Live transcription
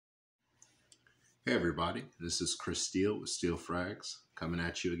Hey everybody, this is Chris Steele with Steel Frags coming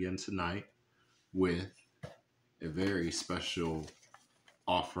at you again tonight with a very special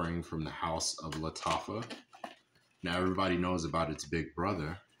offering from the house of LATTAFA. Now everybody knows about its big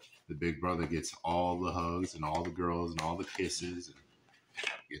brother. The big brother gets all the hugs and all the girls and all the kisses and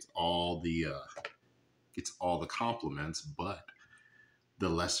gets all the compliments, but the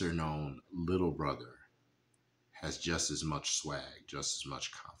lesser known little brother has just as much swag, just as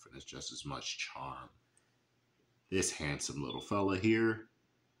much confidence, just as much charm. This handsome little fella here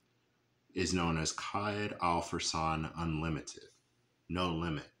is known as Qaed Fursan Unlimited. No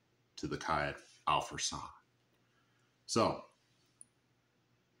limit to the Qaed Fursan. So,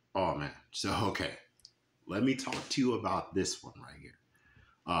 oh man. Okay. Let me talk to you about this one right here.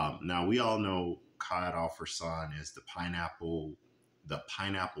 Now, we all know Qaed Fursan is the pineapple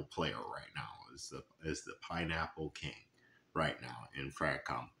player right now, is the pineapple king right now in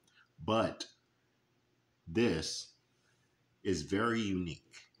Fragcom. But this is very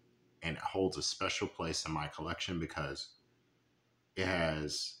unique and it holds a special place in my collection because it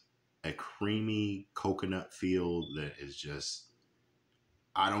has a creamy coconut feel that is just,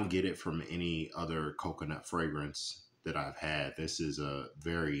 I don't get it from any other coconut fragrance that I've had. This is a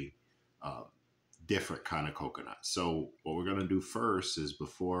very different kind of coconut. So what we're going to do first is,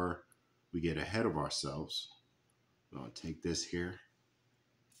 before we get ahead of ourselves, I'm going to take this here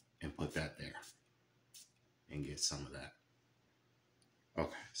and put that there and get some of that.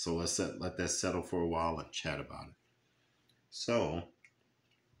 Okay, so let that settle for a while and chat about it. So,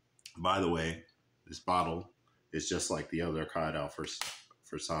 by the way, this bottle is just like the other Qaed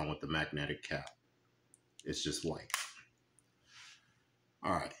Fursan with the magnetic cap. It's just white.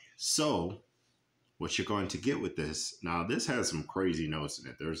 All right, so what you're going to get with this, now this has some crazy notes in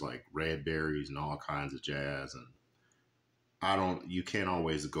it. There's like red berries and all kinds of jazz, and you can't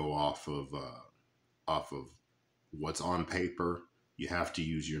always go off of what's on paper. You have to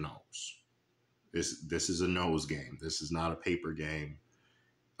use your nose. This is a nose game. This is not a paper game.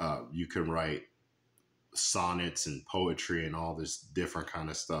 You can write sonnets and poetry and all this different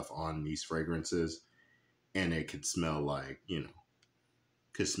kind of stuff on these fragrances, and it could smell like,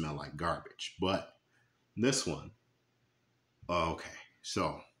 garbage. But this one, okay.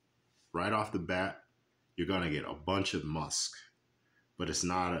 So right off the bat, you're gonna get a bunch of musk, but it's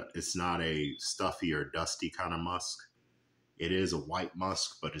not a stuffy or dusty kind of musk. It is a white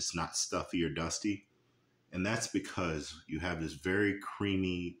musk, but it's not stuffy or dusty. And that's because you have this very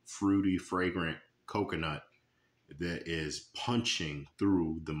creamy, fruity, fragrant coconut that is punching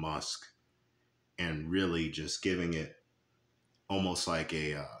through the musk and really just giving it almost like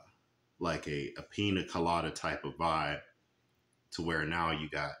a pina colada type of vibe, to where now you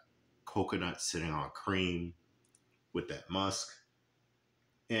got coconut sitting on cream with that musk.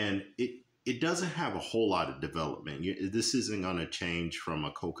 And it doesn't have a whole lot of development. This isn't going to change from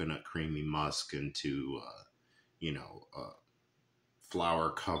a coconut creamy musk into,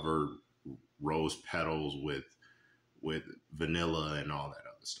 flower covered rose petals with vanilla and all that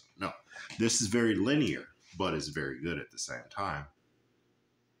other stuff. No, this is very linear, but it's very good at the same time.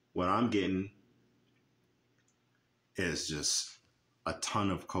 What I'm getting is just a ton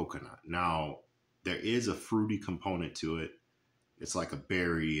of coconut. Now, there is a fruity component to it. It's like a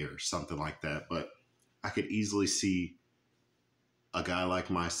berry or something like that. But I could easily see a guy like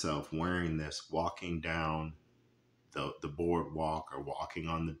myself wearing this, walking down the boardwalk or walking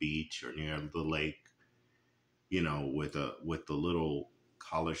on the beach or near the lake, with the little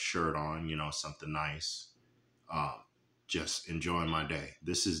collared shirt on, something nice, just enjoying my day.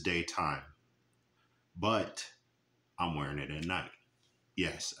 This is daytime, but I'm wearing it at night.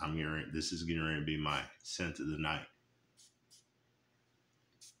 Yes, this is going to be my scent of the night.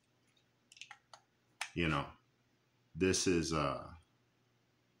 This is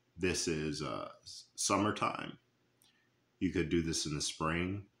summertime. You could do this in the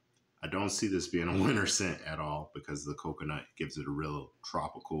spring. I don't see this being a winter scent at all, because the coconut gives it a real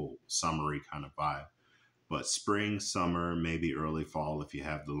tropical, summery kind of vibe. But spring, summer, maybe early fall if you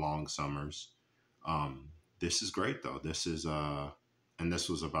have the long summers. This is great though. This is and this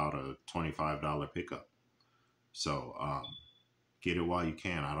was about a $25 pickup. So get it while you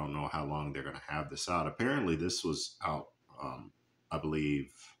can. I don't know how long they're going to have this out. Apparently this was out, I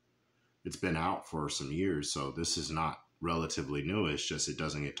believe it's been out for some years. So this is not relatively new. It's just it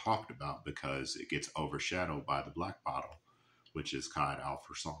doesn't get talked about because it gets overshadowed by the black bottle, which is Qaed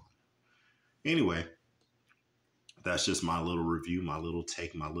Fursan. Anyway, that's just my little review, my little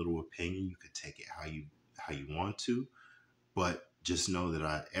take, my little opinion. You could take it how you want to, but just know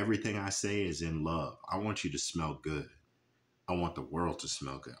that everything I say is in love. I want you to smell good. I want the world to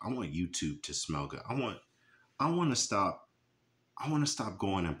smell good. I want YouTube to smell good. I want to stop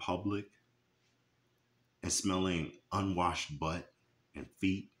going in public and smelling unwashed butt and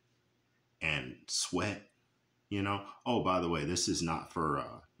feet and sweat, you know? Oh, by the way, this is not for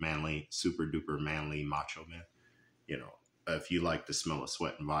manly, super duper manly macho men. You know, if you like the smell of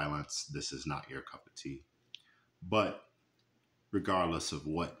sweat and violence, this is not your cup of tea. But regardless of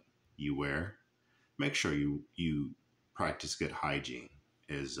what you wear, make sure you practice good hygiene.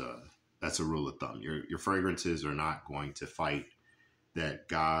 Is That's a rule of thumb. Your fragrances are not going to fight that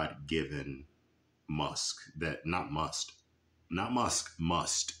God given musk, that not musk,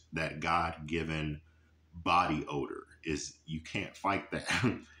 that God given body odor. Is You can't fight that.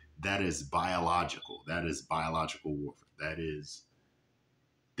 That is biological. That is biological warfare. That is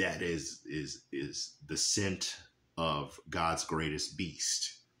the scent of God's greatest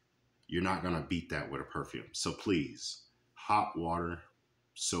beast. You're not going to beat that with a perfume. So please, hot water,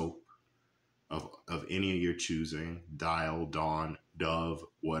 soap of any of your choosing, Dial, Dawn, Dove,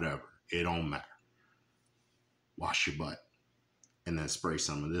 whatever. It don't matter. Wash your butt and then spray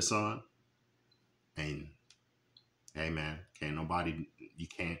some of this on. And hey man, can't nobody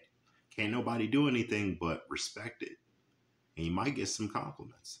do anything but respect it. And you might get some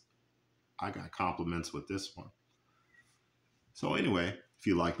compliments. I got compliments with this one. So anyway, if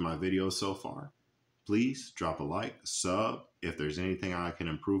you liked my video so far, please drop a like, sub. If there's anything I can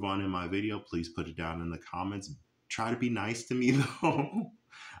improve on in my video, please put it down in the comments. Try to be nice to me though.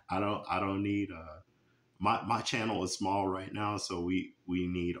 I don't need my channel is small right now, so we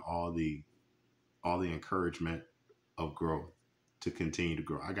need all the encouragement of growth to continue to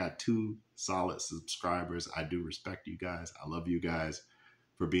grow. I got 2 solid subscribers. I do respect you guys. I love you guys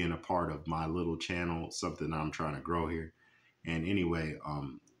for being a part of my little channel, something I'm trying to grow here. And anyway,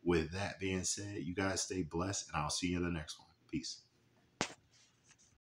 with that being said, you guys stay blessed, and I'll see you in the next one. Peace.